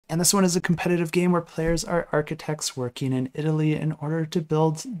And this one is a competitive game where players are architects working in Italy in order to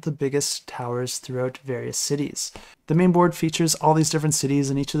build the biggest towers throughout various cities. The main board features all these different cities,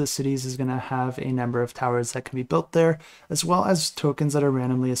 and each of the cities is going to have a number of towers that can be built there, as well as tokens that are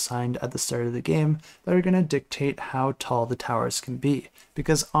randomly assigned at the start of the game that are going to dictate how tall the towers can be.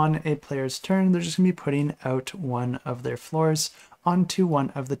 Because on a player's turn, they're just going to be putting out one of their floors onto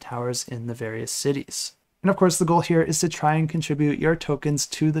one of the towers in the various cities. And of course, the goal here is to try and contribute your tokens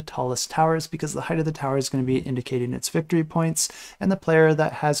to the tallest towers, because the height of the tower is going to be indicating its victory points, and the player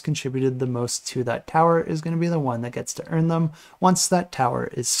that has contributed the most to that tower is going to be the one that gets to earn them once that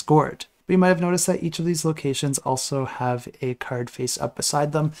tower is scored. But you might have noticed that each of these locations also have a card face up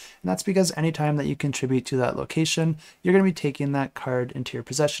beside them, and that's because anytime that you contribute to that location, you're going to be taking that card into your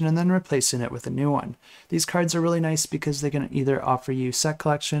possession and then replacing it with a new one. These cards are really nice because they can either offer you set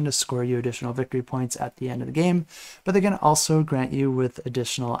collection to score you additional victory points at the end of the game, but they can also grant you with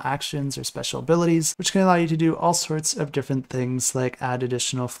additional actions or special abilities, which can allow you to do all sorts of different things, like add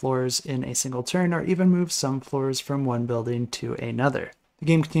additional floors in a single turn, or even move some floors from one building to another. The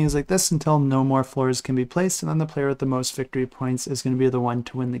game continues like this until no more floors can be placed, and then the player with the most victory points is going to be the one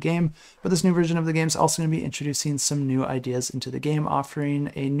to win the game. But this new version of the game is also going to be introducing some new ideas into the game,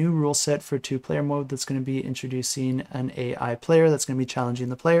 offering a new rule set for 2-player mode that's going to be introducing an AI player that's going to be challenging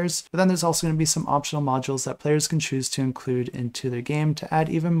the players. But then there's also going to be some optional modules that players can choose to include into their game to add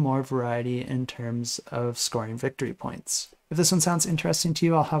even more variety in terms of scoring victory points. If this one sounds interesting to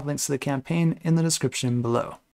you, I'll have links to the campaign in the description below.